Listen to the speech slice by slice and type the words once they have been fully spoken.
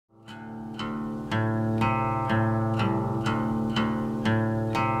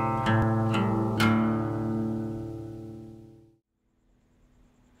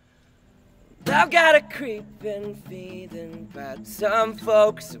I've got a creeping feeling about some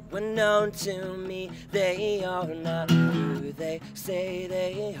folks that were known to me. They are not who they say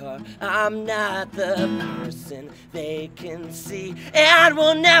they are. I'm not the person they can see, and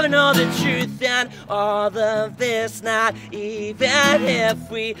we'll never know the truth and all of this, not even if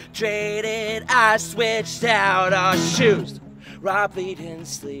we traded. I switched out our shoes, raw bleeding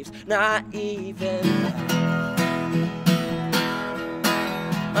sleeves, not even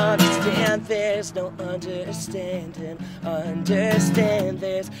understand there's no understanding. Understand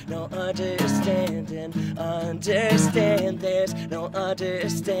there's no understanding. Understand there's no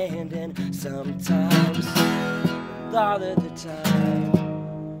understanding. Sometimes, all of the time.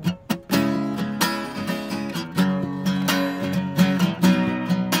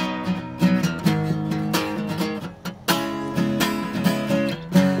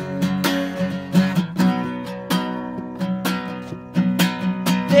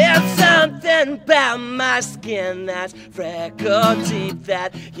 About my skin that's freckled deep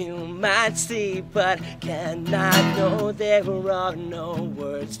that you might see, but cannot know there are no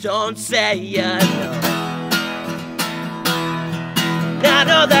words. Don't say you know. I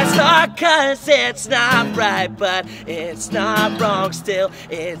know that's hard 'cause it's not right, but it's not wrong still.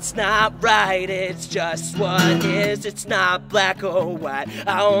 It's not right, it's just what is. It's not black or white.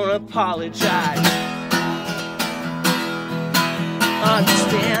 I won't apologize.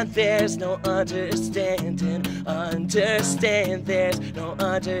 Understand there's no understanding. Understand there's no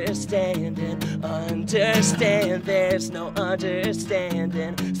understanding. Understand there's no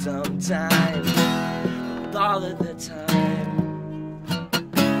understanding. Sometimes, all of the time.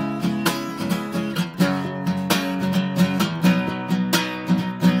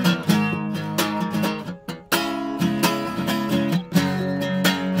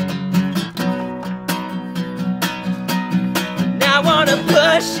 I wanna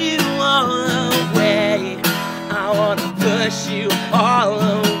push you all away. I wanna push you all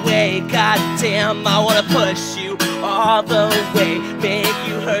away. Goddamn, I wanna push you all the way. Make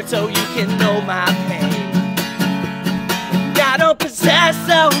you hurt so you can know my pain. I don't possess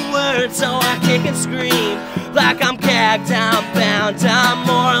a word, so I kick and scream like I'm gagged, I'm bound. I'm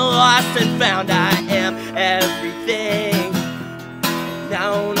more lost than found. I am everything. I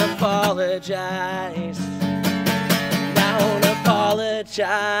don't apologize. Don't apologize.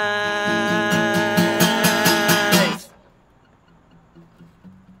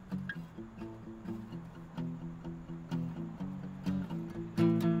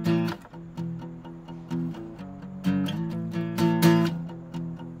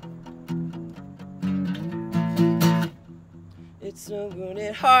 It's a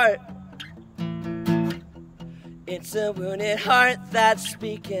wounded heart. It's a wounded heart that's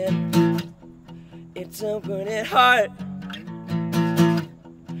speaking. It's a wounded heart.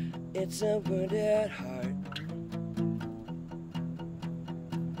 It's a wounded heart.